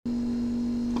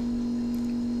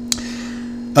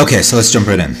Okay, so let's jump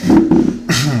right in.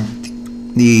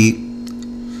 The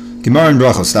Gemara in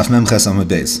Brachos, Daf Mem Ches Amud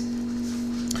Beis.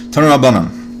 Tanu Rabbanan.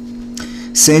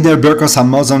 Seder Birkos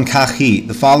Hamazon Kachi.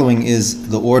 The following is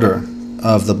the order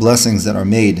of the blessings that are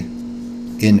made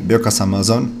in Birkos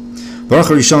Hamazon. Baruch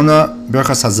Rishona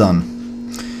Birkos Hazan.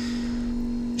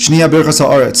 Shniya Birkos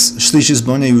Haaretz. Shlishis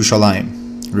Bonei Yerushalayim.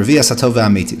 Revi'as Hatov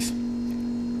Ve'Hametiv.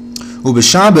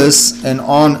 Ubeshabbos, and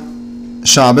on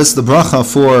Shabbos, the bracha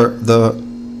for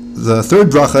the third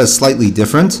bracha is slightly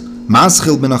different.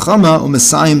 Maschil b'nachama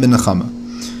u'mesayim b'nachama.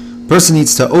 Person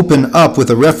needs to open up with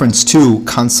a reference to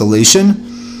consolation,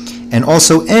 and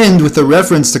also end with a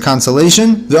reference to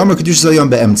consolation. V'amar kedushas hayom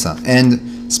be'emtza, and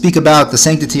speak about the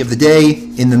sanctity of the day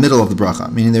in the middle of the bracha.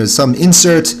 Meaning, there's some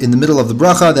insert in the middle of the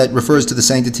bracha that refers to the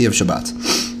sanctity of Shabbat.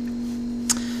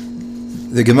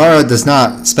 The Gemara does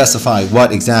not specify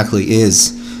what exactly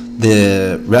is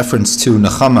the reference to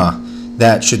Nachama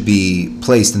that should be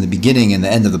placed in the beginning and the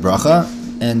end of the bracha,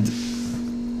 and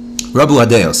Rabu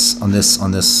Hadeos on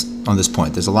this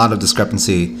point. There's a lot of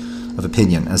discrepancy of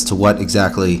opinion as to what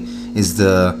exactly is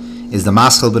the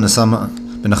Maschil b'nachama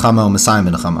or Mesayim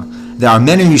b'nachama. There are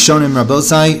many Rishonim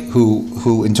Rabbosai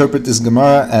who interpret this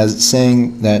Gemara as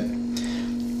saying that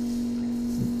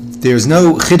there's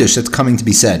no chiddush that's coming to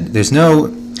be said. There's no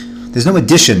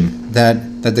addition that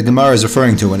the Gemara is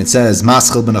referring to when it says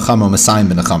Maschil b'nachama or Mesayim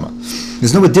b'nachama.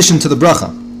 There's no addition to the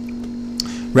bracha.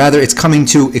 Rather, it's coming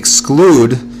to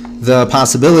exclude the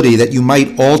possibility that you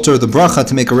might alter the bracha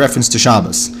to make a reference to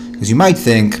Shabbos. Because you might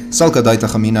think, Salka Daita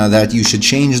Chamina, that you should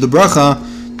change the bracha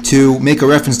to make a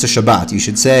reference to Shabbat. You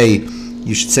should say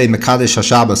Mekadesh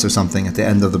HaShabbos or something at the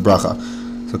end of the bracha.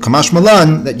 So Kamash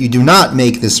Malan, that you do not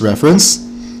make this reference,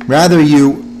 rather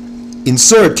you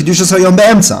insert Kedushas Hayom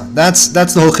Be'emtza. That's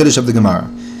the whole Chiddush of the Gemara.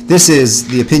 This is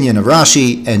the opinion of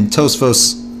Rashi and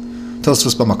Tosfos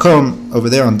B'makom over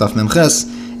there on Daf Mem Ches,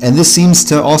 and this seems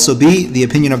to also be the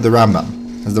opinion of the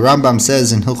Rambam, as the Rambam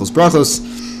says in Hilchos Brachos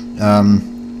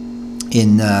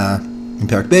in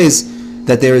Perek Beis,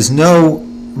 that there is no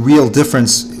real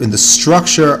difference in the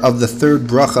structure of the third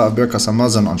bracha of Birkas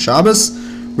Hamazon on Shabbos.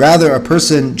 Rather, a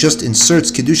person just inserts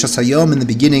Kedushas Hayom in the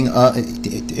beginning,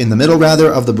 in the middle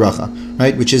rather, of the bracha,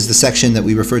 right, which is the section that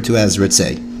we refer to as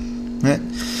Ritzei. Right?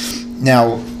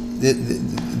 Now,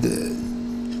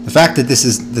 the fact that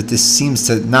this seems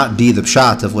to not be the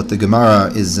pshat of what the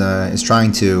Gemara is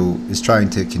trying to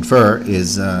confer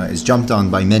is jumped on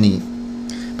by many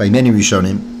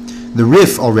Rishonim. The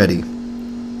Rif already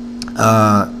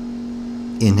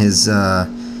in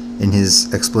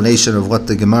his explanation of what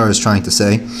the Gemara is trying to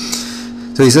say.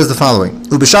 So he says the following: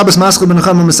 Ubeshabbos maschil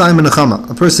b'nachama Mesayim b'nachama.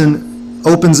 A person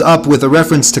opens up with a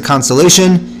reference to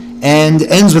consolation and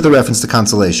ends with a reference to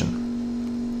consolation.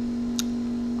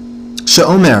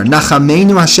 She'omer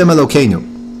Nachamu Hashem Elokeinu.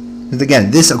 And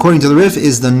again, this, according to the Rif,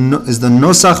 is the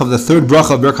nosach of the third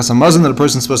bracha of Birkas Hamazon that a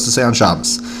person is supposed to say on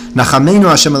Shabbos. Nachamu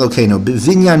Hashem Elokeinu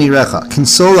b'vinyan irecha.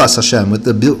 Console us, Hashem, with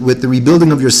the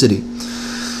rebuilding of your city.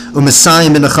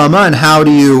 Umesayim b'nachama, and how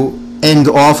do you end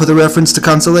off with a reference to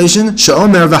consolation?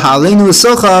 She'omer v'ha'aleinu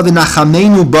l'socha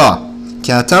v'nachameinu ba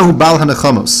ki atahu bal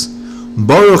hanachamos.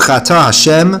 Baruch atah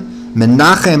Hashem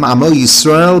menachem amo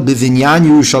Yisrael b'vinyan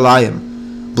Yerushalayim.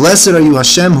 Blessed are you,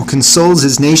 Hashem, who consoles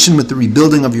His nation with the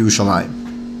rebuilding of Yerushalayim.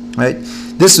 Right.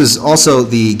 This was also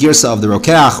the girsa of the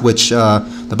Rokeach, which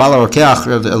the Bala Rokeach,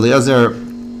 Eliezer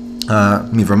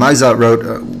Mivramaisa,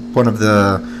 wrote one of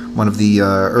the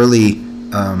early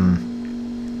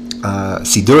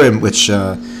Sidurim, which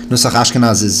Nusach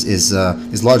Ashkenaz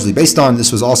is largely based on.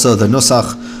 This was also the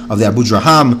Nusach of the Abu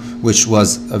Draham, which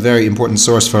was a very important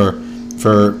source for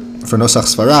Nusach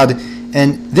Sfarad.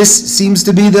 And this seems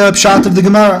to be the pshat of the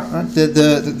Gemara. Right?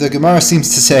 The Gemara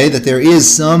seems to say that there is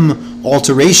some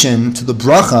alteration to the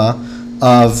bracha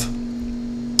of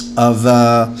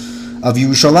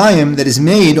Yerushalayim that is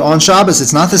made on Shabbos.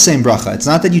 It's not the same bracha. It's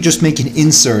not that you just make an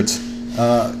insert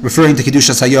referring to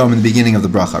Kedushas Hayom in the beginning of the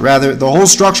bracha. Rather, the whole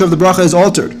structure of the bracha is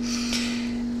altered.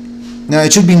 Now,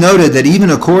 it should be noted that even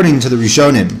according to the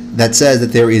Rishonim, that says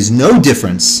that there is no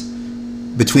difference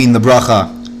between the bracha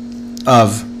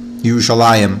of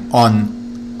Yerushalayim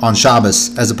on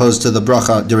Shabbos as opposed to the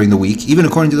bracha during the week. Even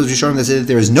according to those Rishonim that say that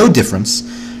there is no difference,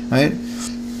 right?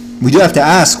 We do have to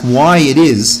ask why it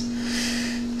is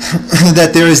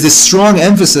that there is this strong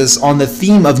emphasis on the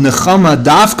theme of Nechama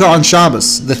Dafka on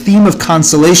Shabbos, the theme of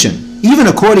consolation. Even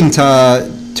according to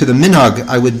the minhag,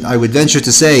 I would venture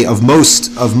to say of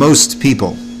most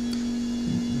people,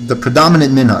 the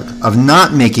predominant minhag of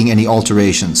not making any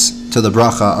alterations to the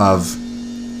bracha of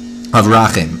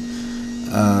Rachim.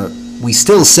 We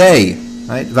still say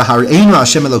Right? V'hareinu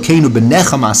Hashem Elokeinu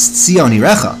b'nechamas Tzion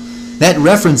irecha. That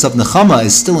reference of Nechama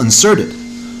is still inserted.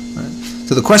 Right?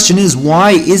 So the question is,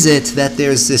 why is it that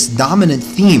there's this dominant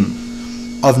theme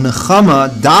of Nechama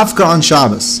davka on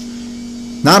Shabbos?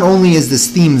 Not only is this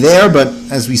theme there, but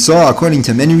as we saw, according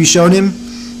to many Rishonim,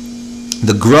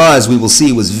 the Gra, as we will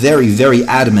see, was very, very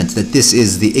adamant that this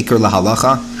is the Iker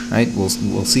Lahalacha. Right? We'll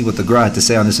see what the Gra had to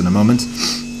say on this in a moment.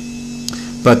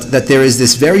 But that there is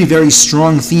this very, very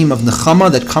strong theme of Nechama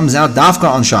that comes out Davka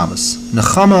on Shabbos.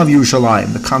 Nechama of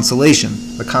Yerushalayim, the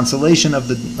consolation of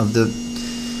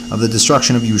the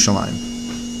destruction of Yerushalayim.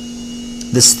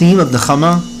 This theme of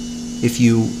Nechama, if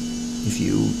you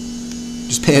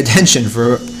just pay attention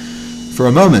for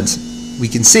a moment, we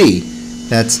can see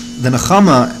that the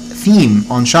Nechama theme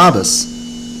on Shabbos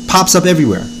pops up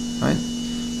everywhere. Right?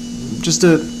 Just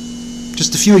a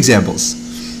few examples.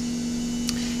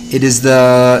 It is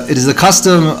the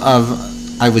custom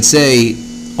of, I would say,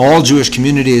 all Jewish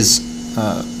communities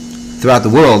throughout the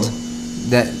world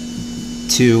that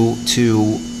to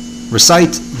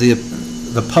recite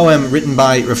the poem written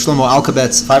by Rav Shlomo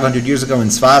Alkabetz 500 years ago in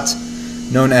Tzfat,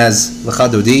 known as Lecha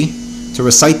Dodi, to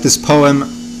recite this poem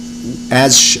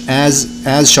as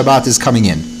Shabbat is coming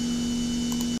in.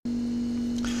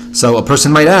 So a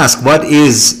person might ask, what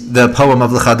is the poem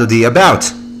of Lecha Dodi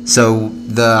about? So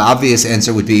the obvious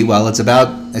answer would be, well, it's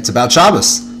about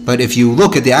Shabbos. But if you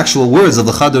look at the actual words of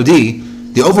Lecha Dodi,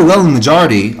 the overwhelming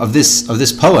majority of this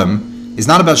poem is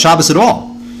not about Shabbos at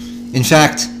all. In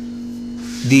fact,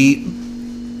 the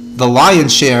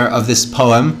lion's share of this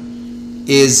poem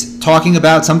is talking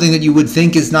about something that you would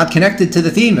think is not connected to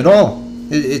the theme at all.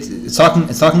 It's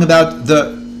talking about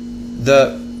the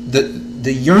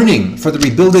yearning for the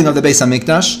rebuilding of the Beis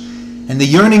Hamikdash and the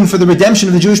yearning for the redemption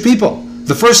of the Jewish people.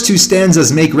 The first two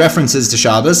stanzas make references to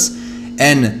Shabbos,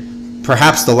 and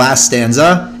perhaps the last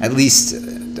stanza, at least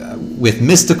with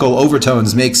mystical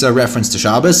overtones, makes a reference to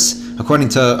Shabbos. According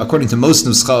to most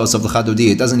nuschos of the Lecha Dodi,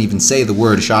 it doesn't even say the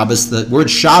word Shabbos. The word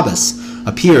Shabbos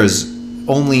appears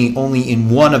only in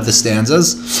one of the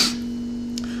stanzas.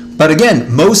 But again,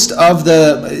 most of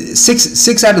the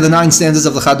six out of the 9 stanzas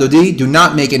of the Lecha Dodi do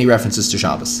not make any references to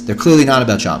Shabbos. They're clearly not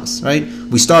about Shabbos, right?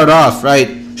 We start off, right,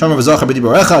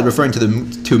 referring to the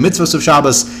 2 mitzvahs of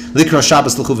Shabbos, Likra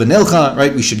Shabbos l'chu v'nilcha,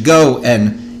 right? We should go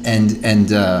and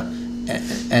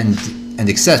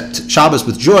accept Shabbos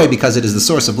with joy because it is the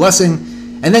source of blessing.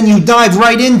 And then you dive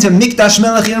right into Mikdash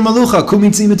Melech Ir Malucha,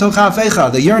 Kumitzi Mitocha Afecha,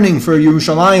 the yearning for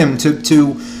Yerushalayim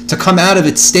to come out of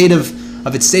its state of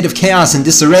chaos and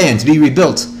disarray and to be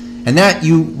rebuilt. And that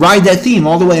you ride that theme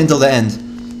all the way until the end.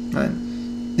 Right?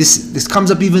 This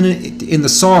comes up even in the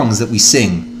songs that we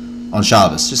sing on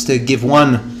Shabbos. Just to give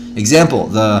one example,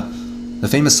 the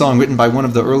famous song written by one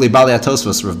of the early Balei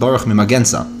HaTosfos, Rav Baruch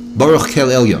Mimagensa, Baruch Kel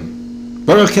Elyon.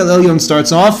 Baruch Kel Elyon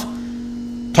starts off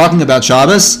talking about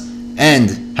Shabbos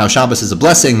and how Shabbos is a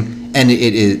blessing, and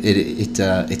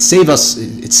it saves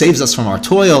us from our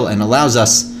toil and allows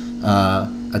us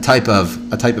a type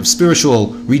of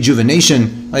spiritual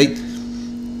rejuvenation, right?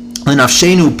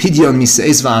 Lenafshenu pidyon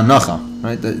miseis va'anacha,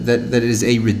 right? That it is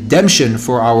a redemption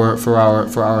for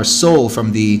our soul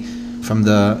from the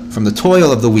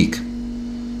toil of the week.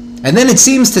 And then it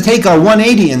seems to take a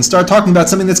 180 and start talking about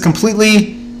something that's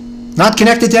completely not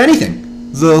connected to anything.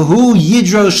 V'hu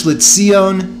yidrosh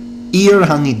l'tzion ir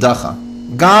hanidacha.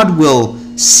 God will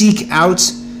seek out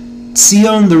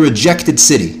Tzion, the rejected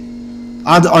city.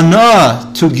 Ad ana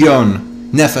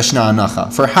tugyon nefesh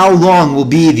na'anacha. For how long will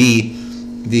be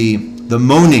the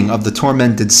moaning of the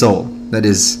tormented soul that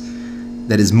is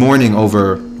mourning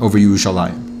over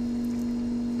Yerushalayim?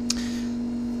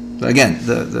 So again,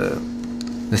 the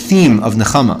theme of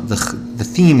Nechama, the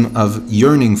theme of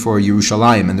yearning for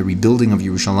Yerushalayim and the rebuilding of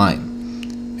Yerushalayim,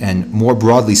 and more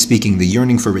broadly speaking, the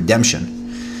yearning for redemption,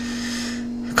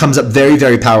 comes up very,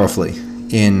 very powerfully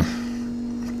in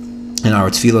our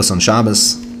tefillos on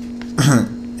Shabbos,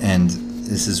 and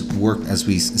this is worked, as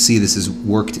we see, this is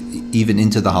worked even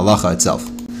into the halacha itself.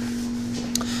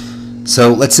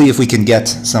 So let's see if we can get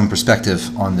some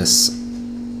perspective on this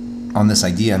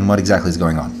idea and what exactly is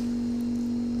going on.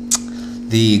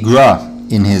 The Gra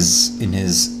in his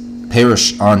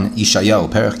Perush on Ishayahu,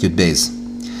 Perech Yud Beis,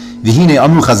 V'hine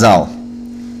Amru Chazal.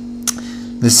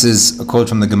 This is a quote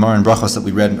from the Gemara in Brachos that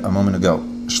we read a moment ago.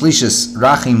 Shlishis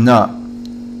Rachim Na,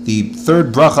 the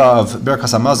third bracha of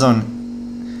Berkas Hamazon,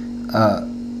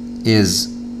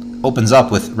 opens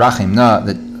up with Rachim Na,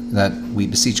 that we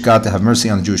beseech God to have mercy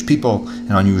on the Jewish people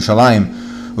and on Yerushalayim.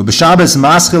 U'b'Shabbos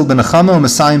maschil b'nechama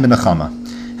u'mesayim b'nechama.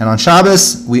 And on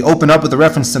Shabbos we open up with a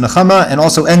reference to Nechama and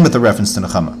also end with a reference to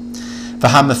Nechama.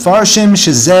 V'hamefarshim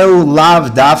shezeu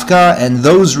lav davka, and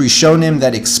those Rishonim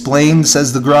that explain,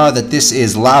 says the Gra, that this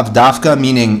is lav davka,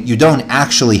 meaning you don't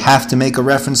actually have to make a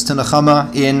reference to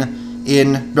Nechama in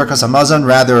Birkas Hamazon.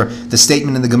 Rather, the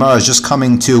statement in the Gemara is just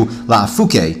coming to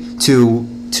la'afuke,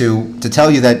 to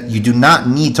tell you that you do not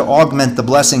need to augment the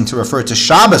blessing to refer to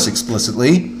Shabbos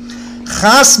explicitly.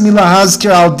 Chas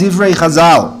milahazkir al divrei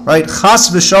Chazal, right?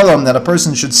 Chas v'shalom, that a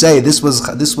person should say this was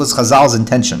Chazal's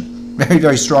intention. Very,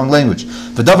 very strong language.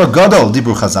 V'davar gadol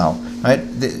dibru Chazal, right?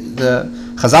 The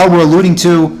Chazal were alluding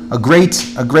to a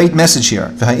great message here.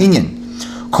 V'ha'inyan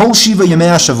kol shiva yamei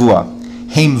hashavua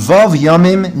heim vav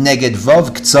yamim neged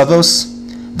vav ktsavos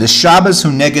v'shabbos hu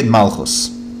neged malchus.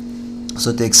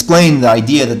 So to explain the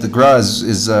idea that the Gra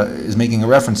is making a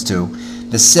reference to,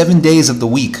 the 7 days of the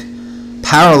week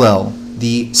parallel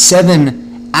the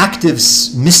 7 active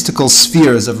mystical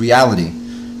spheres of reality,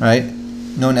 right?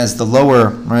 Known as the lower,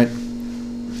 right?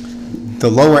 The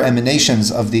lower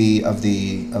emanations of the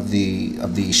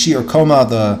sheer koma,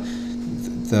 the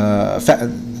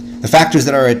factors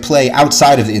that are at play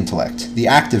outside of the intellect, the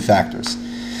active factors.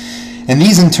 And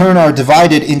these in turn are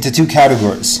divided into 2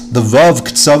 categories: the vav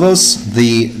ktsavos,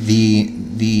 the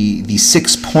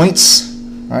 6 points,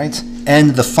 right,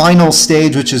 and the final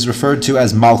stage, which is referred to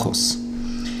as malchus.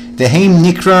 Veheim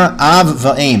nikra av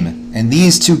va'em, and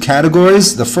these 2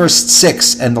 categories, the first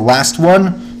 6 and the last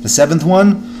one, the 7th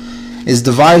one, is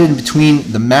divided between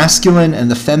the masculine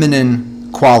and the feminine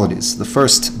qualities. The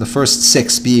first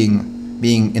 6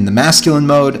 being in the masculine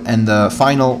mode, and the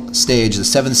final stage, the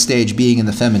 7th stage, being in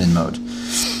the feminine mode.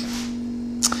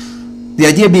 The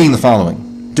idea being the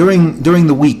following: during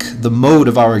the week, the mode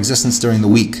of our existence during the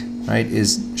week, right,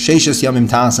 is sheishes yamim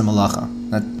ta'asem malacha.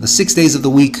 That the 6 days of the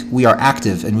week we are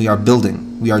active and we are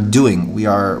building, we are doing, we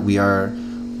are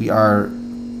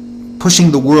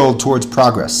pushing the world towards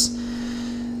progress.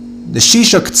 The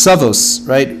shisha ktsavos,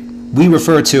 right, we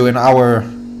refer to in our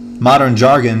modern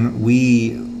jargon,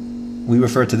 we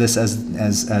refer to this as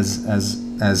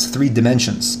 3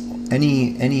 dimensions.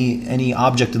 Any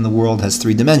object in the world has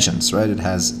 3 dimensions, right? It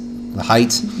has the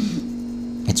height,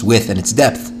 its width, and its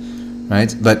depth,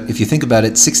 right? But if you think about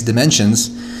it, 6 dimensions,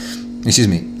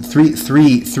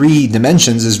 three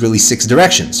dimensions is really 6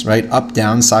 directions, right? Up,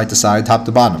 down, side to side, top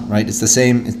to bottom, right? It's the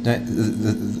same.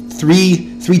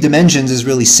 Three dimensions is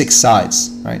really 6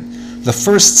 sides, right? The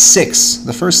first six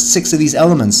of these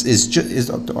elements is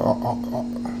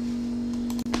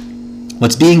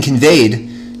what's being conveyed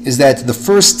is that the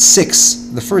first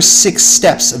six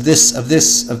steps of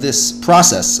this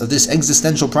process, of this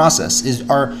existential process,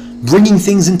 are bringing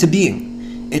things into being.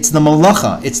 It's the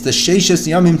malacha. It's the sheishes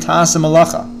yamim ta'asa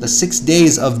malacha, the 6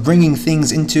 days of bringing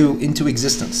things into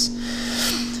existence.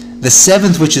 The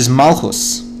 7th, which is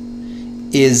malchus,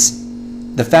 is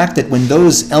the fact that when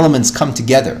those elements come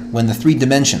together, when the 3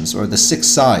 dimensions or the 6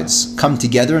 sides come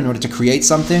together in order to create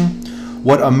something,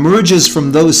 what emerges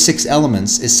from those 6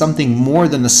 elements is something more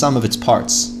than the sum of its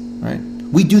parts. Right?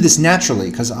 We do this naturally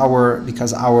because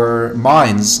our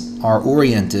minds are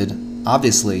oriented,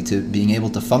 obviously, to being able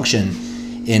to function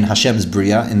in Hashem's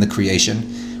bria, in the creation.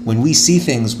 When we see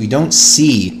things, we don't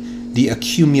see the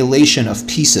accumulation of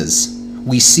pieces.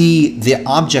 We see the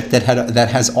object that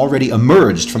has already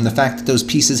emerged from the fact that those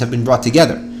pieces have been brought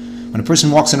together. When a person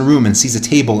walks in a room and sees a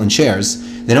table and chairs,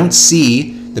 they don't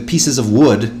see the pieces of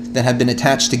wood that have been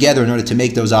attached together in order to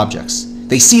make those objects.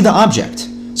 They see the object.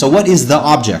 So what is the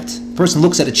object? A person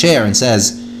looks at a chair and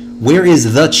says, where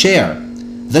is the chair?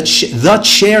 The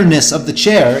chairness of the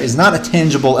chair is not a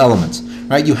tangible element.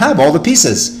 Right? You have all the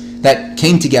pieces that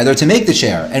came together to make the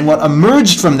chair, and what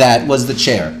emerged from that was the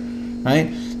chair.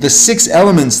 Right? The 6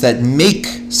 elements that make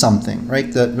something, right?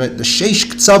 The sheish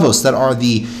ktsavos, that are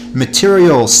the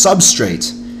material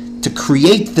substrate to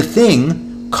create the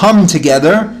thing, come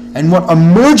together, and what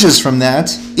emerges from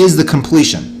that is the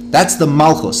completion. That's the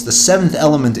malchus. The 7th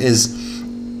element is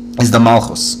the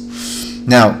malchus.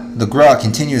 Now the Gra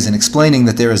continues in explaining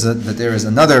that there is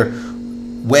another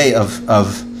way of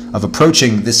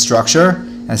approaching this structure,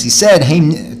 as he says,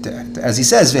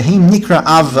 "V'heim nikra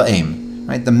av va'em."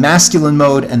 Right, the masculine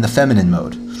mode and the feminine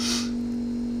mode.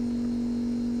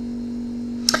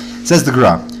 Says the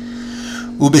Gra,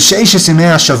 "Ubesheishes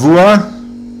yemei hashavua,"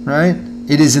 right?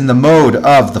 It is in the mode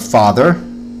of the father,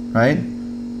 right?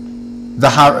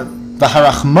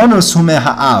 V'harachmanos hu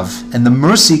me'ha'av, and the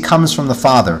mercy comes from the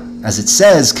father, as it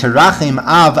says, "Kerachim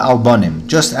av al banim,"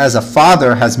 just as a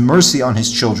father has mercy on his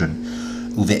children.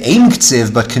 Uve'ein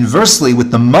ktziv, but conversely,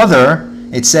 with the mother,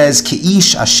 it says,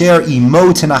 "Ki'ish asher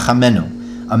imo tenachamenu,"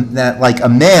 that like a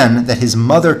man that his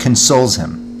mother consoles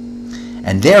him.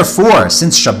 And therefore,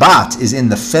 since Shabbat is in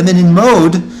the feminine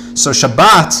mode, So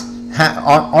Shabbat,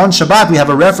 on Shabbat, we have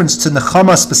a reference to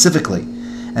Nechama specifically.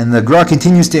 And the Gra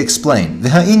continues to explain.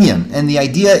 V'ha'inyan, and the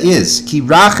idea is, ki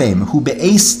rachem hu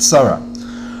be'es tzara.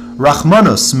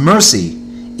 Rachmanus, mercy,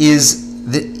 is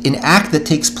an act that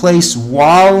takes place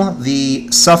while the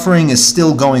suffering is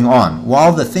still going on,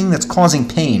 while the thing that's causing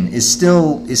pain is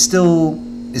still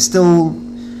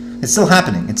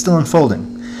happening, it's still unfolding.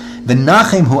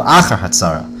 V'nachem hu achar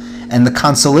hatzara, and the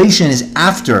consolation is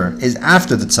after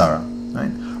the tzara.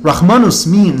 Right? Rachmanus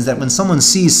means that when someone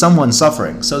sees someone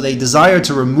suffering, so they desire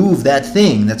to remove that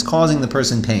thing that's causing the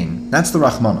person pain. That's the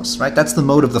Rachmanus, right? That's the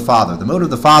mode of the father. The mode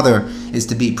of the father is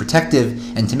to be protective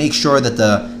and to make sure that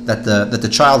the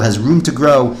child has room to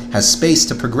grow, has space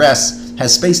to progress,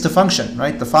 has space to function.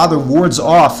 Right? The father wards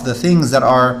off the things that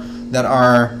are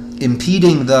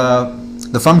impeding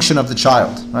the function of the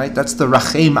child. Right? That's the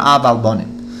Rachem Av al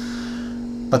Banim.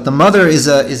 But the mother is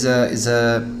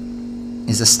a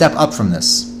step up from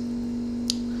this.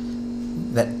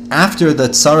 That after the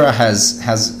tzara has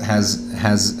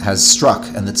struck,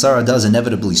 and the tzara does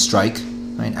inevitably strike,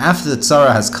 right? After the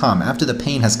tzara has come, after the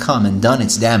pain has come and done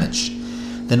its damage,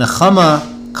 the nechama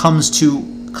comes to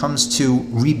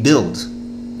rebuild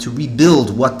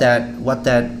what that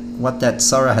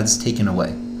tzara has taken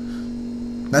away.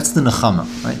 That's the nechama,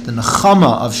 right? The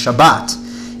nechama of Shabbat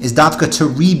is dafka to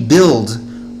rebuild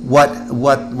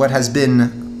what has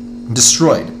been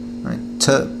destroyed, right?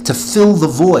 To fill the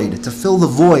void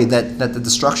that the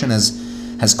destruction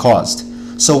has caused.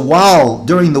 So while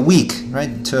during the week,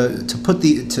 right,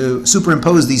 to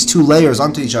superimpose these two layers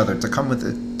onto each other, to come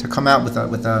out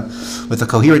with a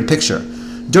coherent picture.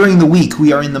 During the week,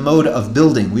 we are in the mode of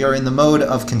building, we are in the mode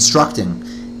of constructing,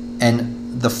 and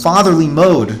the fatherly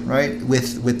mode, right,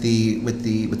 with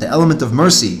the element of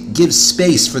mercy, gives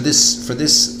space for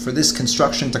this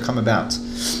construction to come about.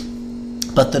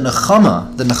 But the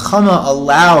nechama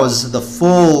allows the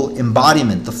full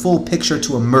embodiment, the full picture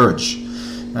to emerge,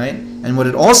 right? And what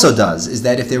it also does is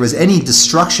that if there was any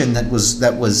destruction that was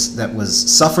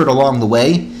suffered along the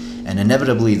way, and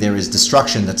inevitably there is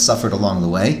destruction that's suffered along the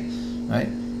way, right?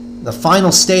 The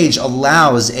final stage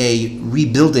allows a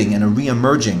rebuilding and a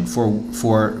re-emerging for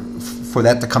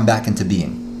that to come back into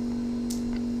being.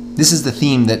 This is the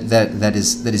theme that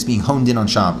is being honed in on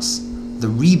Shabbos. The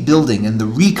rebuilding and the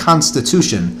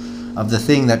reconstitution of the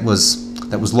thing that was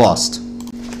lost.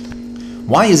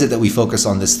 Why is it that we focus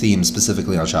on this theme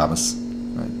specifically on Shabbos?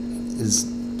 Right? Is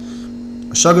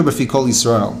Shagar b'fi kol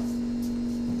Yisrael.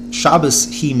 Shabbos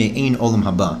hi me'ein olam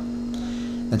haba.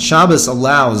 And Shabbos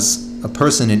allows a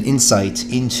person an insight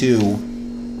into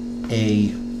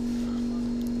a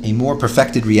more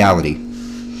perfected reality.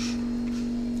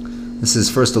 This is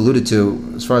first alluded to,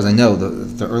 as far as I know,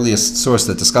 the earliest source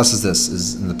that discusses this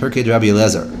is in the Pirkei Rabbi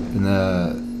Eliezer, in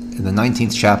the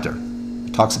 19th chapter.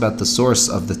 It talks about the source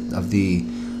of the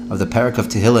parak of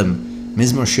Tehillim,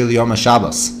 Mizmor Shir Yom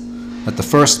HaShabbos, that the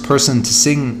first person to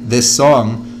sing this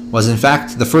song was in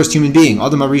fact the first human being,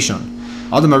 Adam HaRishon.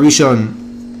 Adam HaRishon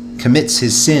commits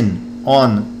his sin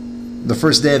on the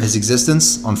first day of his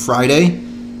existence, on Friday,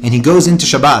 and he goes into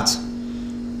Shabbat.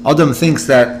 Adam thinks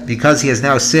that because he has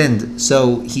now sinned,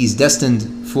 so he's destined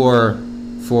for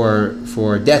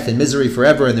death and misery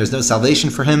forever, and there's no salvation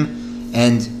for him.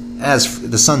 And as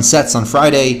the sun sets on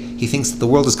Friday, he thinks that the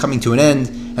world is coming to an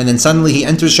end, and then suddenly he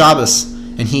enters Shabbos,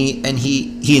 and he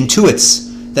intuits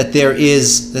that there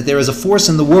is a force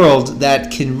in the world that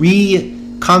can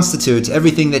reconstitute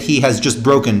everything that he has just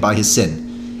broken by his sin,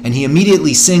 and he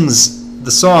immediately sings the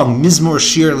song Mizmor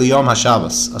Shir Liyom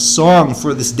HaShabbos, a song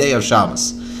for this day of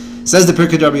Shabbos. Says the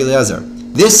Pirkei Rabbi Eliezer,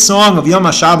 this song of Yom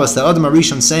HaShabbos that Adam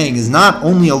HaRishon saying is not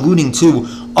only alluding to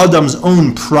Adam's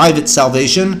own private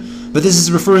salvation, but this is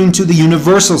referring to the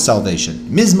universal salvation.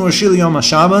 Mizmor Shir Yom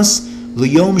HaShabbos,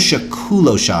 L'Yom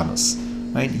Shekulo Shabbos.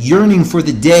 Right? Yearning for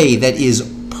the day that is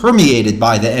permeated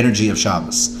by the energy of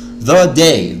Shabbos. The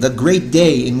day, the great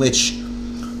day in which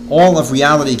all of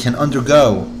reality can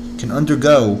undergo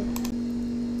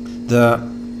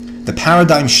the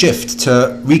paradigm shift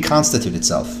to reconstitute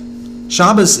itself.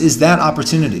 Shabbos is that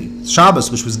opportunity.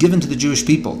 Shabbos, which was given to the Jewish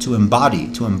people to embody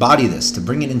this, to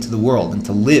bring it into the world, and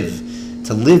to live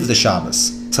the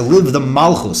Shabbos, to live the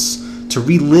Malchus, to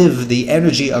relive the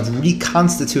energy of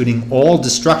reconstituting all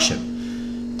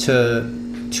destruction, to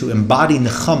embody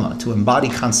Nechama, to embody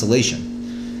consolation.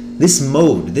 This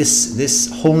mode, this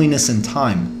holiness in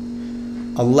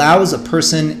time, allows a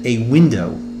person a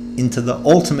window into the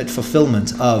ultimate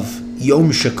fulfillment of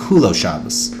Yom Shekulo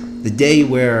Shabbos, the day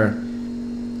where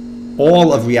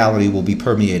all of reality will be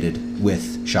permeated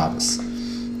with Shabbos.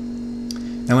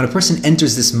 Now when a person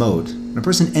enters this mode, when a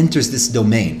person enters this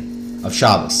domain, of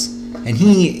Shabbos. And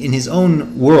he, in his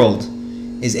own world,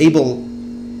 is able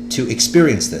to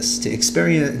experience this, to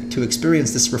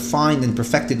experience this refined and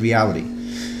perfected reality.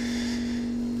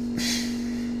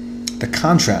 The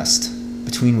contrast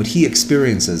between what he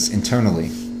experiences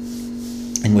internally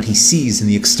and what he sees in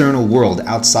the external world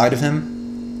outside of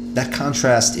him, that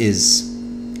contrast is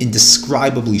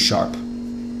indescribably sharp.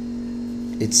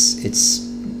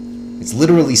 It's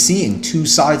literally seeing two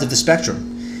sides of the spectrum.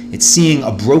 It's seeing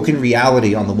a broken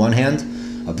reality on the one hand,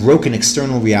 a broken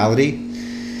external reality,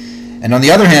 and on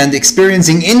the other hand,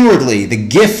 experiencing inwardly the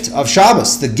gift of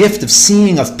Shabbos, the gift of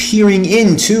seeing, of peering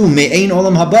into Me'ein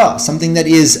Olam Haba, something that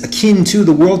is akin to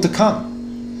the world to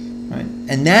come. Right?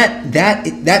 And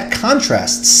that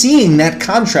contrast, seeing that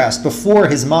contrast before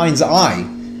his mind's eye,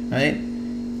 right?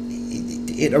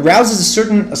 It arouses a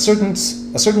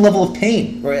certain level of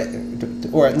pain,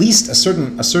 or at least a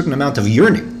certain amount of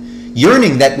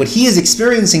yearning that what he is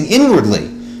experiencing inwardly,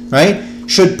 right,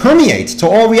 should permeate to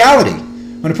all reality.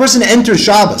 When a person enters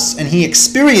Shabbos and he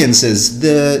experiences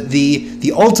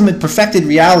the ultimate perfected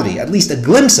reality, at least a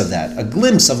glimpse of that, a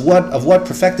glimpse of what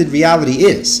perfected reality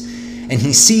is, and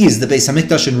he sees the Beis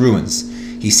Hamikdash in ruins,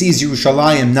 he sees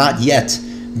Yerushalayim not yet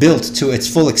built to its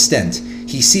full extent,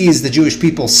 he sees the Jewish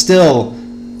people still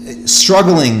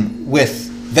struggling with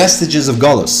vestiges of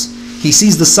Golus, he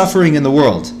sees the suffering in the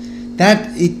world,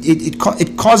 that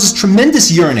it causes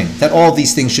tremendous yearning that all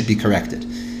these things should be corrected.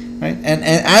 Right? And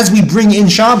as we bring in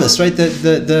Shabbos, right,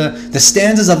 the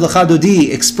stanzas of Lecha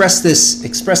Dodi express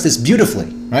this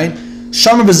beautifully, right?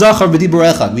 Shamar b'zachar v'dibur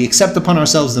echad. We accept upon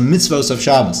ourselves the mitzvos of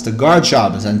Shabbos, to guard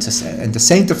Shabbos and to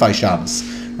sanctify Shabbos,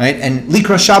 right? And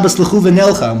likra Shabbos l'chu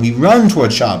v'nelcha, and we run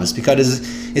towards Shabbos because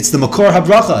it's the makor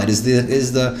habracha. It is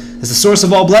the source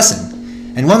of all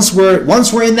blessing. And once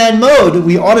we're in that mode,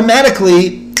 we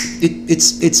automatically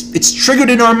it's triggered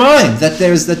in our mind that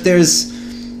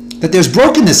there's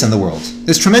brokenness in the world.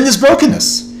 There's tremendous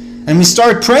brokenness. And we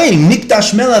start praying,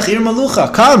 Mikdash Melech Ir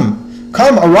Malucha, come,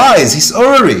 arise,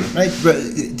 Hisorari, right?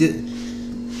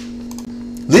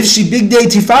 Livshi Big Day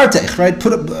Tifartech, right?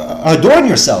 Adorn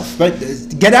yourself, right?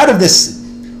 Get out of this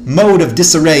mode of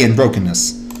disarray and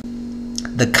brokenness.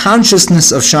 The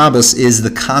consciousness of Shabbos is the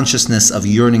consciousness of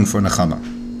yearning for Nachamu.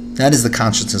 That is the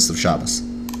consciousness of Shabbos.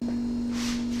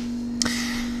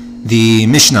 The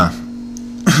Mishnah,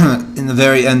 in the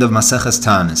very end of Maseches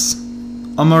Ta'anis,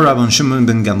 Amar Rabban Shimon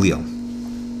ben Gamliel,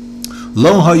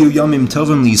 Lo hayu yomim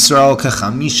tovim liyisrael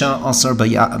kechamisha asar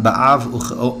ba'av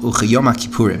ucheyom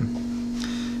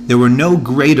HaKippurim. There were no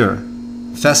greater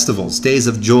festivals, days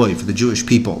of joy for the Jewish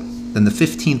people than the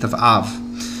 15th of Av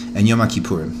and Yom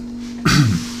HaKippurim.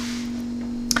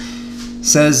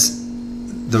 Says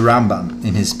the Rambam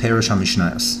in his Perush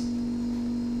HaMishnayos.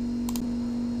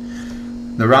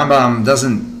 The Rambam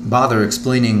doesn't bother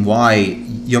explaining why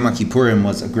Yom HaKippurim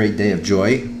was a great day of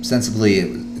joy. Ostensibly,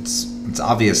 it's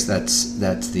obvious that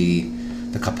the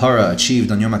kapara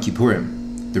achieved on Yom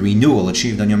HaKippurim, the renewal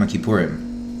achieved on Yom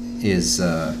HaKippurim, is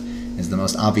the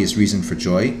most obvious reason for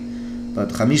joy. But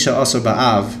Chamisha Asar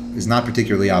Ba'av is not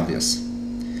particularly obvious.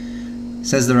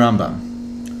 Says the Rambam,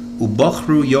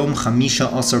 Ubachru Yom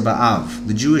Chamisha Asar Ba'av.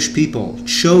 The Jewish people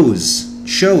chose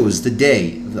the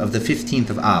day of the 15th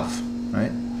of Av.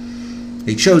 Right?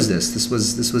 They chose this. This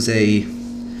was a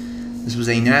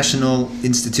national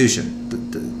institution.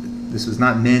 This was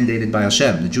not mandated by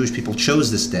Hashem. The Jewish people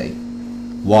chose this day.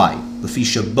 Why? Lefi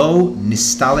shabo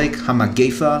nistalek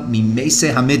hamagefa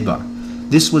mimese hamidbar.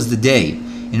 This was the day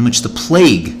in which the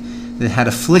plague that had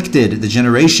afflicted the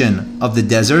generation of the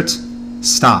desert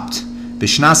stopped.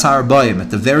 Bishnas ha'arbayim, at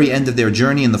the very end of their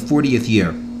journey in the 40th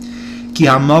year. Ki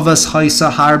hamavas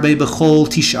haisa harbe bechol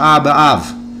tish'a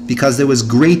ba'av. Because there was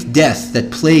great death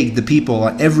that plagued the people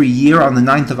every year on the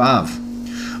 9th of Av.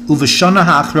 Uvashana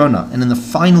ha'achrona, and in the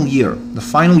final year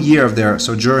of their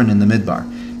sojourn in the Midbar,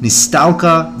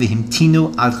 nistalka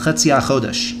v'himtinu ad chetzi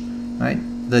ha'chodesh. Right?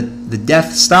 The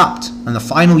death stopped. On the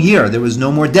final year, there was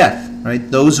no more death. Right?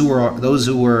 Those who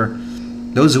were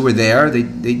there, they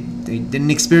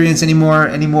didn't experience any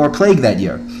more plague that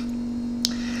year.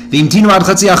 V'himtinu ad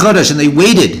chetzi ha'chodesh, and they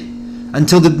waited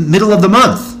until the middle of the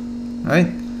month.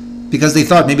 Right? Because they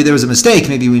thought maybe there was a mistake,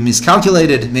 maybe we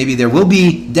miscalculated, maybe there will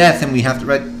be death and we have to,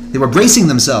 right? They were bracing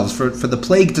themselves for the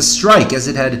plague to strike as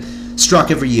it had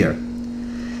struck every year.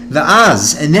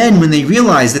 Va'az, and then when they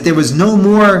realized that there was no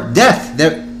more death,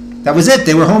 that was it,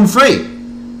 they were home free.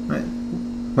 Right?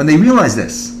 When they realized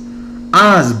this,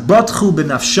 Az batchu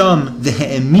benafsham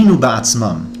v'he'eminu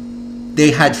ba'atzmam.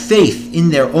 They had faith in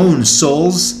their own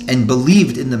souls and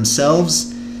believed in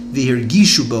themselves,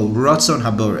 v'hirgishu bo ratzon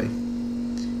habore.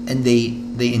 And they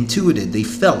intuited, they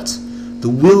felt the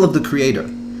will of the Creator,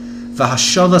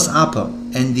 v'hashavas apa,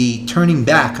 and the turning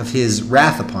back of His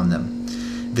wrath upon them,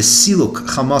 v'siluk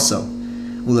chamaso,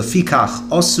 ulefikach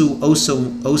osu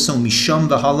oso misham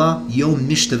v'hala yom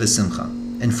mishta v'simcha.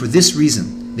 And for this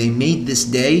reason, they made this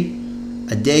day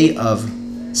a day of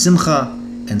simcha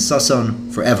and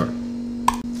sason forever.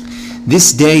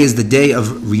 This day is the day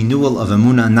of renewal of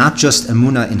emunah, not just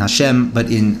emunah in Hashem, but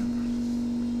in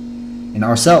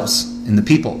ourselves, in the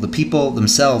people. The people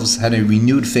themselves had a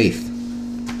renewed faith.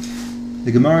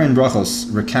 The Gemara in Brachos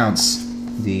recounts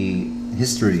the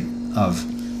history of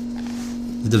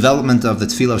the development of the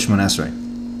Tefillah of Shmoneh Esrei.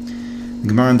 The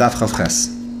Gemara in Daf Chav Ches.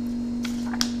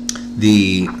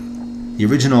 The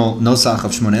original Nosach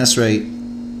of Shmoneh Esrei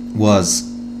was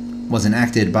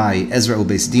enacted by Ezra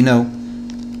Ubeis Dino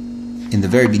in the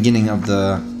very beginning of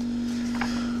the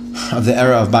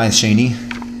era of Bayis Sheni,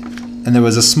 and there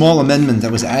was a small amendment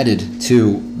that was added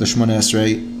to the Shmoneh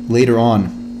Esrei later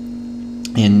on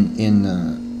in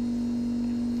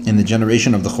the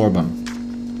generation of the Chorban.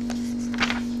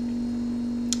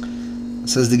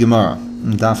 Says the Gemara,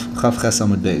 Daf Chav Ches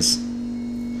Amud Beis.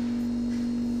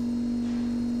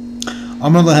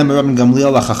 Amar lahem Rabban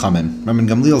Gamliel lachachamim. Rabban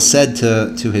Gamliel said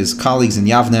to his colleagues in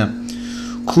Yavne,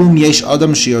 Klum yesh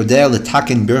adam sheyodeh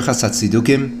letaken birchas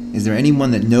hatzidukim. Is there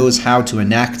anyone that knows how to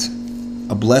enact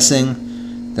a blessing,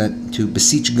 that to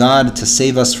beseech God to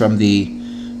save us from the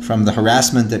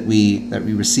harassment that we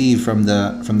receive from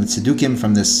the tzedukim,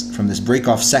 from this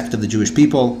break-off sect of the Jewish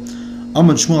people?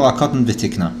 Amar Shmuel HaKatan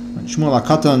v'tikna. Shmuel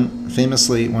HaKatan,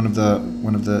 famously one of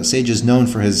the sages known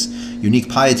for his unique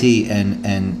piety and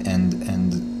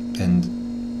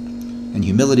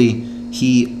humility,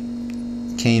 he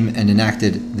came and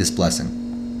enacted this blessing.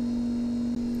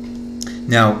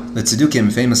 Now, the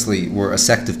Tzedukim famously were a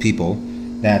sect of people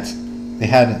that they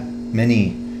had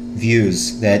many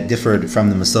views that differed from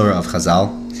the Masorah of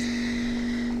Chazal,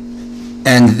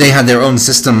 and they had their own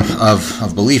system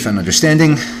of belief and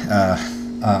understanding,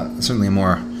 certainly a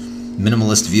more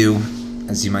minimalist view,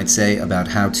 as you might say, about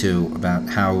how to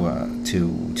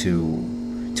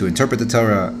interpret the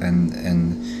Torah,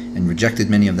 and rejected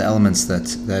many of the elements that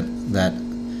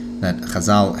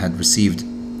Chazal had received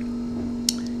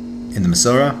in the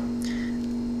Masorah.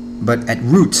 But at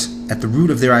the root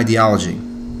of their ideology,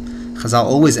 Chazal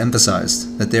always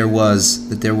emphasized that there was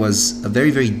a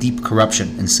very, very deep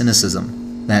corruption and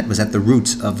cynicism that was at the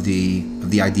root of the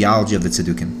ideology of the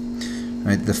Tzedukim.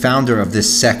 Right, the founder of this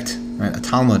sect, right, a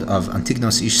Talmud of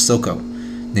Antignos Ish Soko,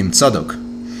 named Tzadok,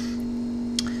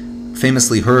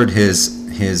 famously heard his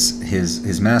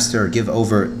master give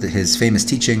over his famous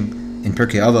teaching in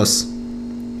Pirkei Avos,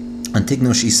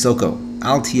 Antignos Ish Soko,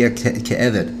 Al tieh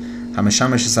ke'eved,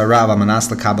 hameshamash sarav amanas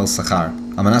lekabel sachar,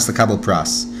 amanas lekabel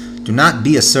pras. Do not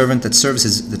be a servant that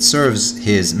serves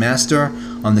his master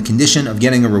on the condition of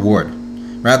getting a reward.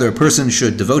 Rather, a person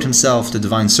should devote himself to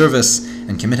divine service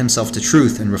and commit himself to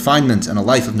truth and refinement and a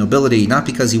life of nobility, not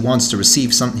because he wants to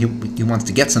receive he wants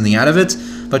to get something out of it,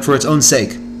 but for its own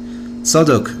sake.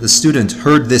 Tzadok, the student,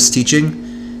 heard this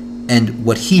teaching, and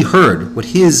what he heard, what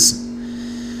his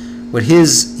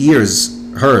ears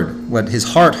heard, what his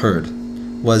heart heard,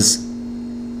 was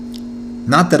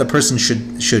not that a person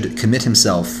should commit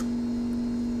himself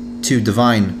to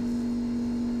divine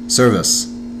service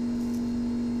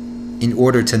in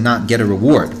order to not get a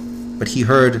reward, but he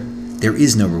heard there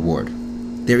is no reward.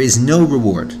 There is no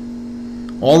reward.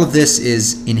 All of this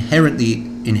is inherently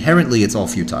it's all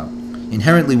futile.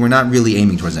 Inherently, we're not really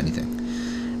aiming towards anything.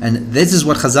 And this is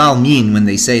what Chazal mean when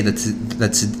they say that the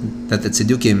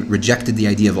Tzedukim rejected the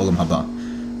idea of Olam Haba.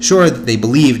 Sure, they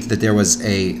believed that there was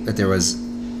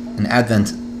an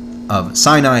advent of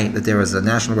Sinai, that there was a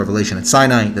national revelation at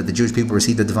Sinai, that the Jewish people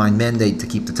received the divine mandate to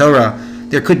keep the Torah.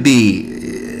 There could be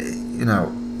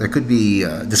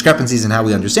discrepancies in how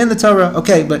we understand the Torah.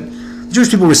 Okay, but the Jewish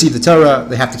people received the Torah.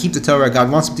 They have to keep the Torah. God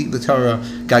wants them to keep the Torah.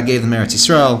 God gave them Eretz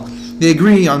Yisrael. They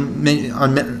agree on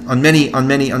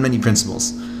many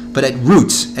principles. But at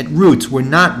root, we're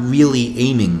not really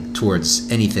aiming towards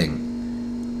anything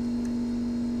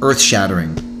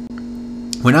earth-shattering.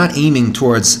 We're not aiming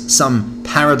towards some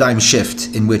paradigm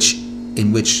shift in which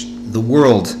the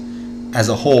world as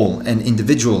a whole and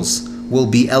individuals will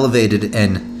be elevated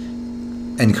and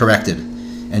corrected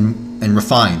and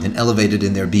refined and elevated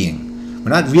in their being. We're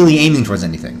not really aiming towards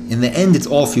anything. In the end, it's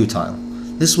all futile.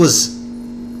 This was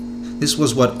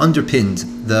what underpinned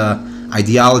the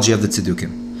ideology of the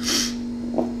Tzedukim.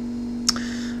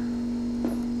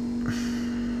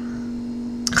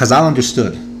 Chazal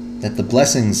understood that the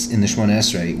blessings in the Shmoneh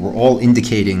Esrei were all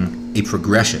indicating a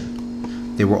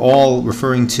progression. They were all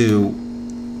referring to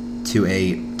to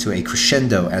a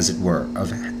crescendo, as it were,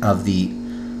 of the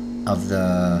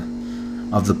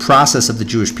process of the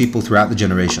Jewish people throughout the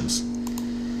generations.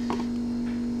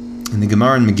 In the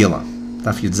Gemara in Megillah,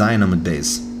 Daf Yud Zayin Amud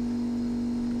Beis,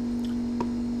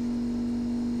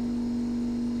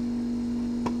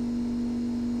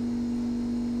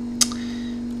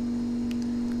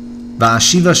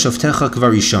 Va'ashiva shoftecha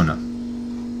kvar rishona.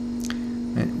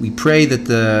 We pray that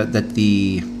the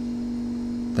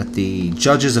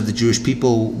judges of the Jewish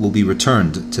people will be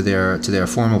returned to their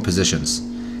formal positions.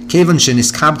 Kevan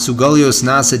sheniskabtzu golios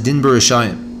nasa din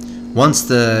b'rishayim. Once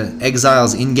the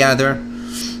exiles ingather,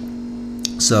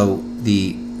 so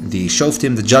the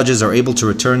shoftim, the judges, are able to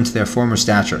return to their former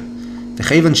stature.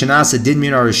 V'chevan shenasa din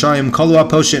min rishayim kolu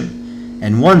aposhim.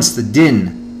 And once the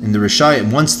din in the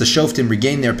rishayim, once the shoftim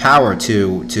regain their power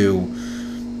to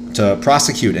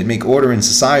prosecute and make order in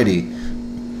society,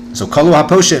 so kalu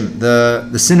haposhim,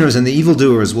 the sinners and the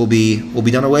evildoers will be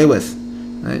done away with,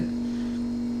 right?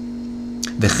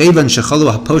 V'chevan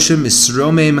shechalu haposhim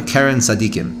isromem karen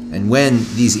tzadikim. And when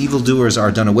these evildoers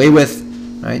are done away with,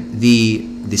 right, the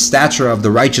stature of the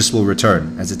righteous will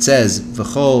return, as it says,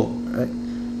 v'chol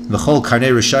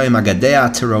karnei rishayim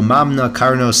agadea teromamna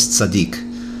karnos tzadik.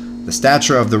 The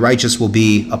stature of the righteous will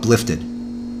be uplifted.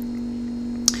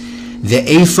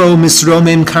 Ve'efo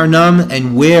misromem karnam.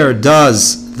 And where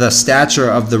does the stature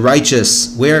of the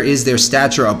righteous, where is their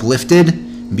stature uplifted?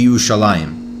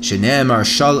 B'Yushalayim. Shene'emar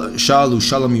shalu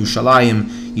shalom Yushalayim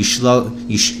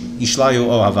yishlayu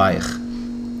ohavayich.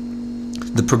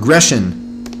 The progression,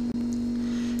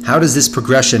 how does this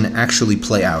progression actually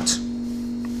play out?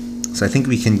 So I think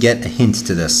we can get a hint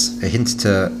to this, a hint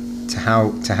to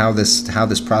how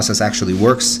this process actually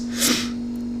works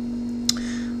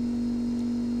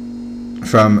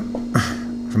from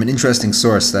an interesting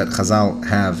source that Chazal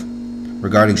have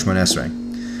regarding Shmoneh Esrei.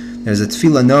 There's a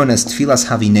tefillah known as Tfilas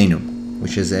Havinenu,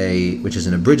 which is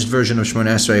an abridged version of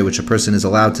Shmoneh Esrei, which a person is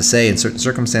allowed to say in certain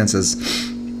circumstances,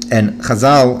 and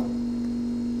Chazal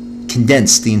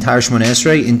condensed the entire Shmoneh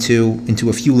Esrei into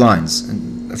a few lines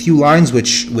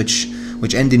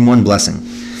which end in one blessing.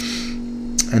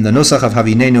 And the Nusach of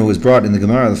Havinenu is brought in the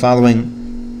Gemara the following: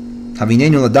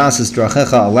 Havinenu ladas es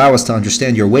drachecha, allow us to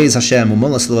understand your ways, Hashem,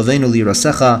 umolas l'lavenu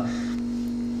lirasecha,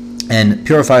 and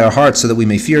purify our hearts so that we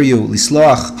may fear you,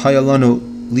 lisloach hayalonu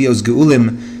lios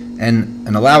geulim, and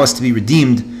allow us to be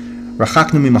redeemed,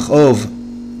 rachaknu mimachov,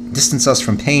 distance us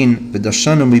from pain,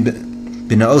 v'dashanu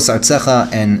b'naos artzecha,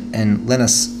 and let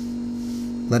us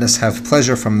have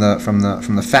pleasure from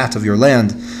the fat of your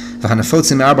land. And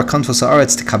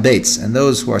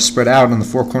those who are spread out on the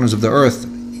four corners of the earth,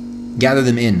 gather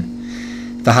them in.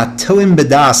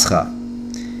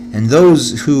 And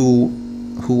those who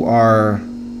are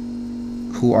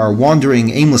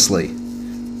wandering aimlessly,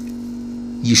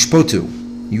 yishpotu,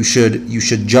 you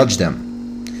should judge them.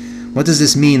 What does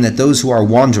this mean, that those who are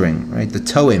wandering, right, the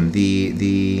toim,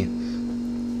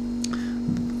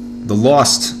 the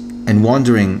lost and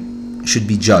wandering, should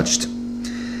be judged?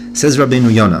 Says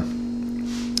Rabbeinu Yonah,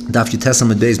 Daf Yutes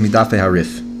Amud Beis Midafei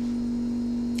Harif,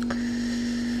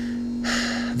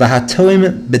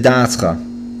 V'hatoim b'da'atzcha,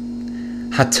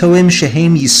 hatoim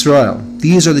shehem Yisrael.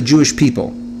 These are the Jewish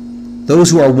people. Those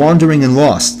who are wandering and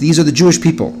lost, these are the Jewish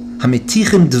people.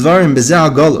 Hametichim dvarim b'zeh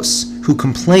hagolus, who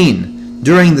complain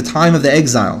during the time of the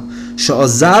exile,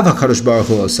 she'ozav HaKadosh Baruch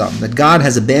Hu osam, that God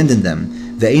has abandoned them,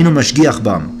 ve'eino mashgiach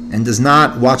bam, and does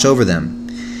not watch over them.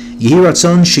 Yehi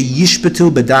ratzon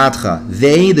sheyishpetu b'da'atcha.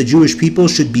 They, the Jewish people,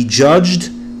 should be judged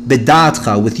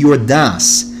b'da'atcha, with your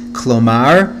das.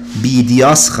 Klomar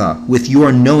b'yidiascha, with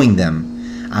your knowing them.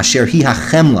 Asher hi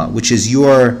hachemla, which is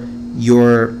your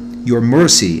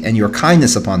mercy and your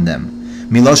kindness upon them.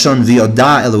 Miloshon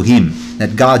v'yoda Elohim,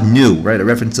 that God knew, right? A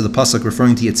reference to the pasuk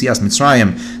referring to Yetzias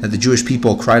Mitzrayim, that the Jewish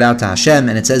people cried out to Hashem,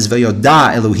 and it says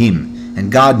v'yoda Elohim,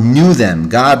 and God knew them.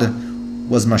 God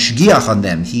was mashgiach on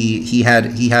them. He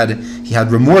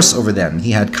had remorse over them.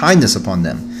 He had kindness upon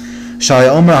them. As the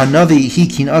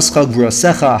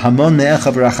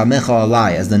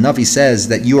Navi says,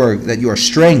 that your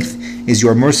strength is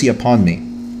your mercy upon me.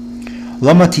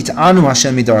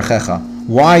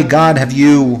 Why, God, have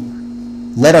you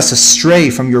led us astray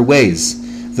from your ways?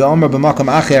 And in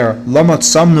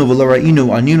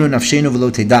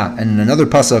another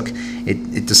pasuk,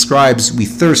 it describes, we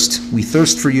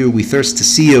thirst for you, we thirst to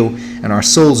see you, and our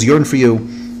souls yearn for you.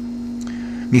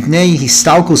 Says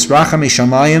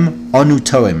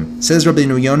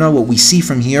Rabbeinu Yonah, what we see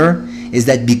from here is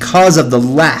that because of the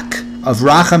lack of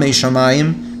Rachamei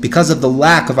Shamayim, because of the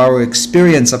lack of our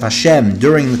experience of Hashem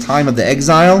during the time of the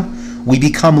exile, we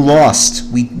become lost,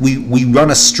 we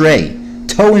run astray.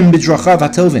 Toim b'drachav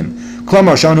hatovim.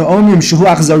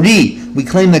 We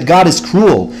claim that God is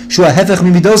cruel,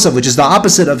 which is the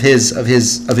opposite of his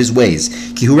ways.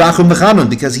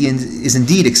 Because he is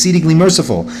indeed exceedingly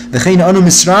merciful.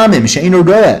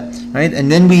 Right?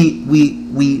 And then we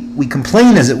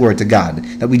complain, as it were, to God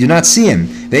that we do not see him.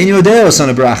 Right?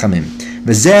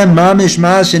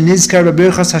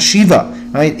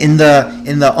 In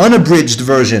the unabridged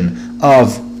version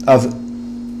of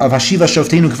Hashiva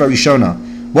Shoftenu Kvarishona,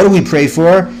 what do we pray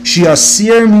for?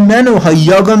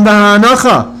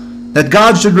 That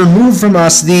God should remove from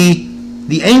us the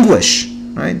anguish,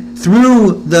 right?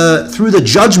 Through the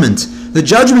judgment. The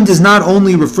judgment is not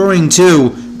only referring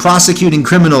to prosecuting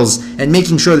criminals and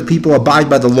making sure that people abide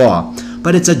by the law,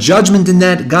 but it's a judgment in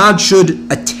that God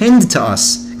should attend to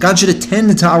us. God should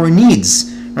attend to our needs,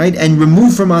 right? And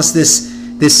remove from us this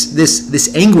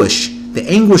anguish, the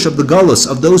anguish of the galus,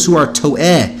 of those who are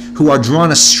to'eh, who are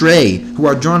drawn astray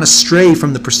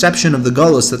from the perception of the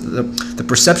galus, the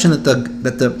perception that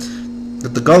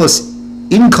the galus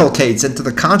inculcates into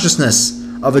the consciousness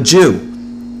of a Jew,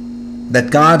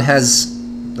 that God has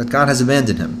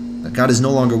abandoned him, that God is no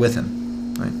longer with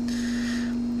him, right?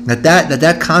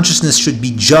 That consciousness should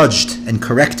be judged and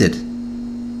corrected,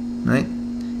 right?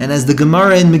 And as the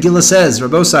Gemara in Megillah says,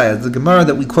 Rabbosai, the Gemara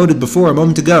that we quoted before a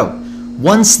moment ago,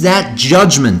 once that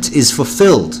judgment is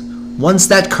fulfilled, once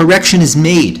that correction is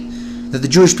made, that the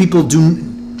Jewish people do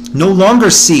no longer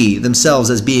see themselves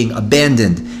as being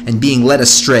abandoned and being led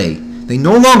astray, they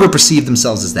no longer perceive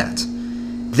themselves as that,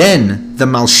 then the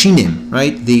Malshinim,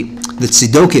 right, the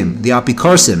Tzidokim, the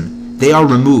Apikarsim, they are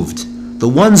removed. The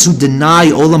ones who deny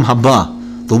Olam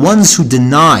Haba, the ones who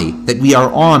deny that we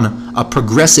are on a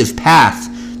progressive path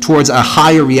towards a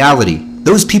higher reality,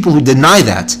 those people who deny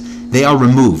that, they are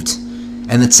removed.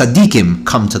 And the Tzadikim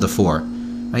come to the fore.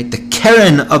 Right? The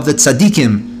Keren of the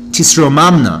Tzadikim,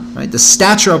 Tisromamna, right? The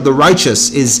stature of the righteous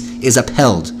is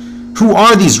upheld. Who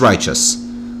are these righteous?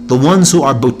 The ones who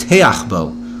are Boteach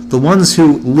Bo, the ones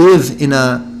who live in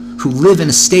a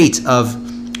state of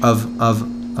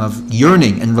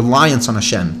yearning and reliance on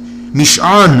Hashem.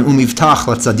 Mish'an umivtach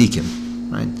latzadikim,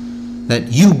 right?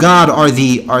 That you, God, are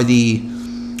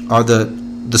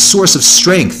the source of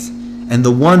strength and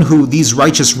the one who these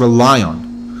righteous rely on.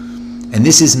 And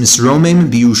this is Misromim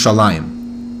b'Yushalayim.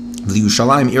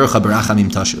 V'Yushalayim ircha berachamim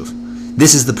tashuv.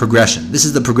 This is the progression. This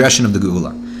is the progression of the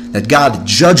Geula. That God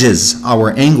judges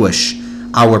our anguish,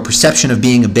 our perception of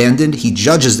being abandoned. He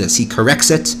judges this. He corrects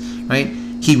it. Right?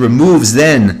 He removes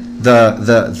then the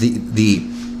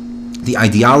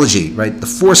ideology, right? The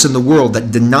force in the world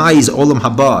that denies Olam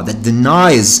Haba, that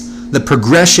denies the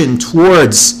progression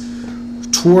towards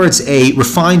a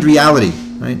refined reality,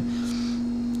 right?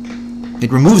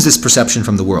 It removes this perception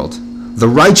from the world. The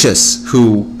righteous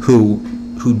who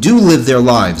do live their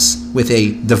lives with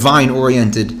a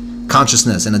divine-oriented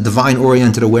consciousness and a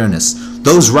divine-oriented awareness,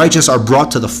 those righteous are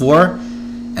brought to the fore,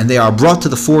 and they are brought to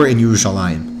the fore in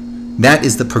Yerushalayim. That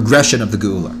is the progression of the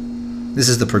Geula. This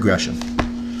is the progression.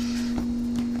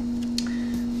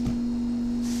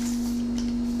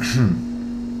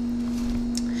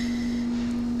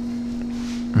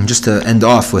 And just to end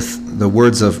off with the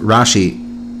words of Rashi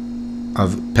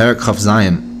of Perek Chav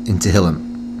Zayin in Tehillim,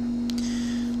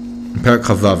 Perek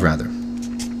Chav Vav rather.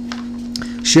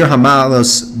 Shir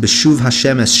Hamalos b'shuv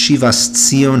Hashem es shivas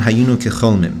Tzion hayunu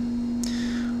kecholmim.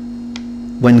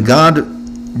 When God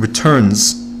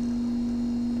returns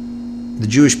the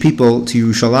Jewish people to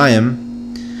Yerushalayim,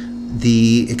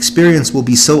 the experience will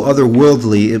be so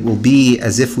otherworldly. It will be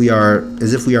as if we are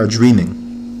dreaming.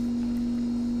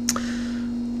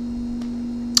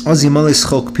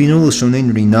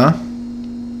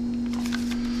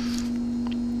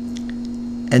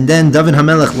 And then David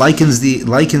HaMelech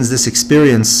likens this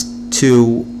experience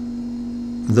to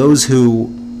those who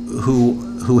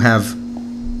have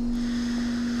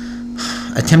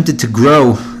attempted to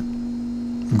grow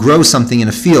something in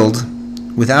a field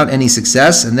without any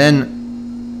success, and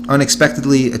then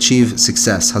unexpectedly achieve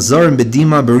success. Hazarim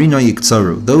bedima berina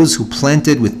yiktsaru. Those who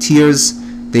planted with tears,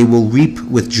 they will reap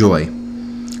with joy.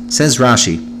 Says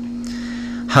Rashi,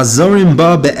 Hazarim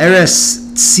ba be'eres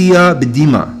tzia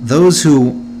bedima. Those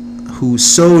who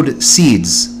sowed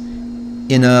seeds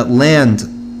in a land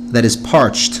that is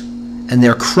parched, and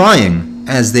they're crying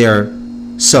as they're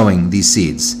sowing these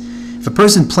seeds. If a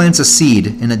person plants a seed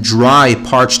in a dry,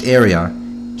 parched area,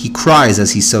 he cries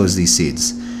as he sows these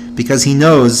seeds, because he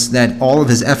knows that all of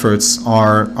his efforts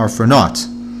are for naught.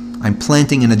 I'm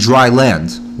planting in a dry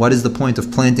land. What is the point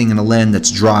of planting in a land that's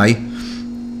dry?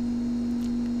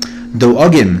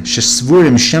 Do'ogim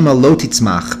shesvurim shema lo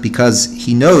titzmach, because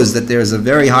he knows that there's a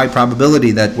very high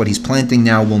probability that what he's planting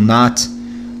now will not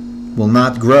will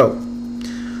not grow.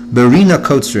 Berina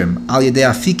kotzrim al yedei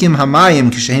afikim hamayim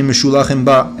kishehem meshulachim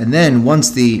ba. And then once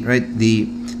the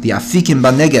afikim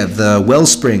banegev, the well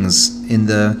springs in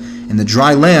the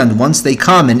dry land, once they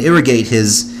come and irrigate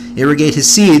his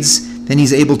seeds, then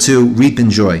he's able to reap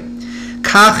and joy.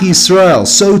 Kach Yisrael,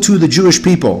 so too the Jewish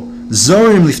people.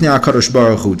 Zorim lifnei HaKadosh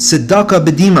Baruch Hu, tzedakah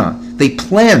bedima. They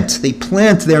plant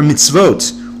their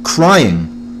mitzvot, crying,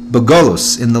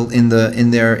 begolus,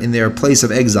 in their place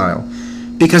of exile,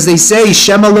 because they say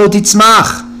Shema lo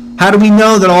titzmach. How do we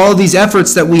know that all of these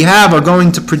efforts that we have are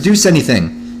going to produce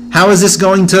anything? How is this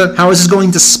going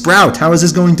to sprout? How is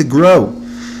this going to grow?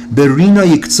 Berina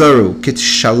yiktzaru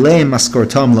kitshalei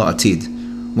maskortam la'atid.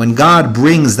 When God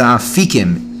brings the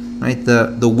afikim, right,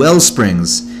 the well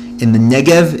springs in the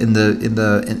Negev, in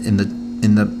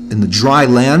the dry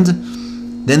land,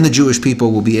 then the Jewish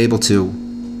people will be able to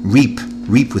reap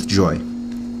with joy.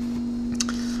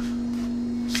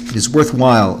 It is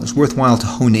worthwhile to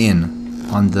hone in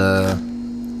on the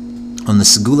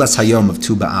Segulas Hayom of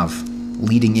Tu BeAv,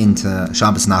 leading into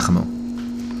Shabbos Nachamu.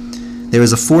 There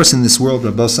is a force in this world,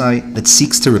 Rabbosai, that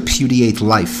seeks to repudiate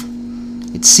life.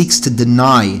 It seeks to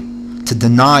deny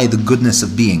the goodness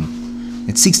of being.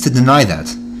 It seeks to deny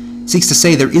that. It seeks to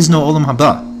say there is no Olam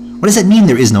Haba. What does that mean,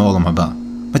 there is no Olam Haba?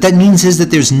 What that means is that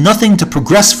there's nothing to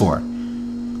progress for.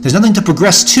 There's nothing to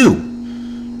progress to.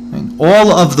 Right?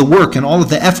 All of the work and all of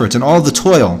the effort and all of the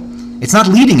toil, it's not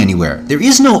leading anywhere. There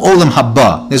is no Olam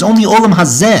Haba. There's only Olam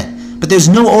Hazeh. But there's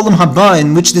no Olam Haba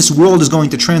in which this world is going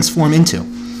to transform into.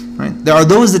 Right? There are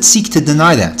those that seek to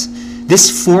deny that.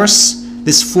 This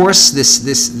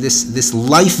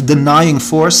life-denying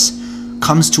force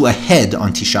comes to a head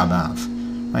on Tisha B'Av.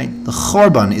 Right? The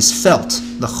Chorban is felt.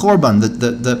 The Chorban,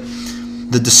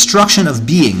 the destruction of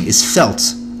being is felt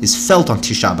on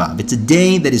Tisha B'Av. It's a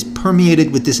day that is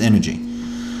permeated with this energy.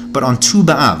 But on Tu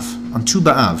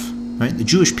BeAv, right, the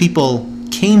Jewish people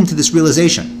came to this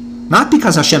realization, not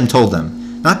because Hashem told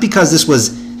them, not because this was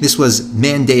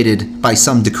mandated by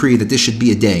some decree that this should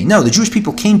be a day. No, the Jewish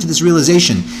people came to this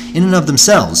realization in and of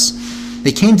themselves.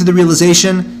 They came to the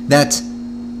realization that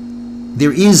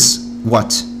there is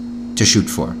what to shoot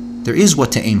for. There is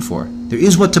what to aim for. There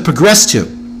is what to progress to.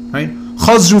 Right?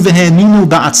 Chazru v'ha'aminu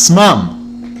ba'atzmam.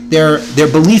 Their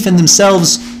belief in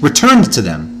themselves returned to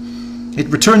them. It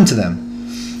returned to them.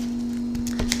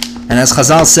 And as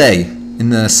Chazal say in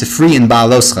the Sifri in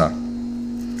Ba'aloscha,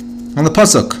 on the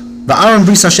pasuk, Va'aron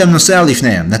bris Hashem nosei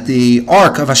lifneim, that the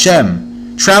ark of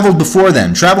Hashem traveled before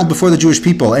the Jewish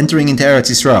people entering into Eretz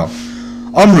Yisrael.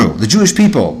 Amru, the Jewish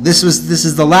people, this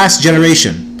is the last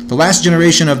generation of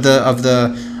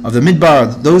the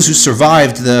Midbar, those who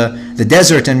survived the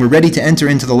desert and were ready to enter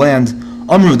into the land.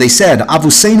 Amru, they said,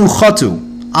 Avuseinu chatu,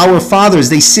 our fathers,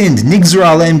 they sinned. Nigzur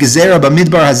aleim gezerah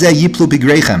b'midbar hazeh yiplu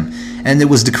bigreichem, and it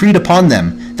was decreed upon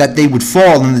them that they would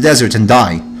fall in the desert and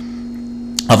die.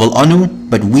 Aval anu,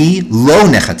 but we, lo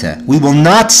nechate, we will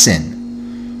not sin.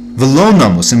 V'lo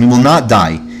namus, and we will not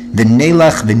die.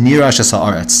 V'nelach v'nirash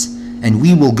ha'aretz, and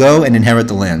we will go and inherit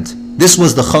the land. This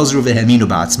was the chazru v'heminu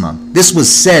ba'atzmam. This was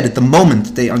said at the moment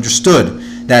that they understood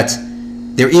that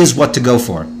there is what to go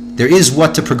for. There is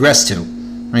what to progress to.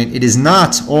 Right? It is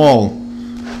not all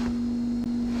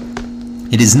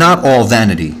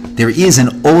vanity. There is an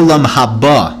olam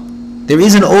haba. There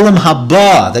is an olam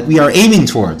haba that we are aiming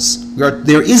towards.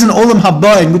 There is an olam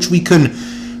haba in which we can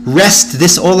rest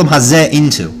this olam hazeh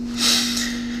into.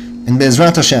 And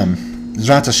Be'ezrat Hashem,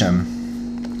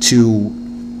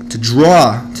 to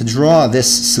draw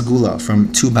this segula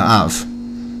from Tu BeAv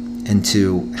and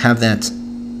to have that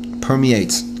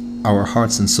permeate our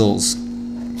hearts and souls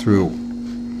through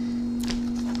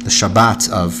the Shabbat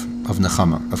of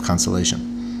Nachamu, of consolation.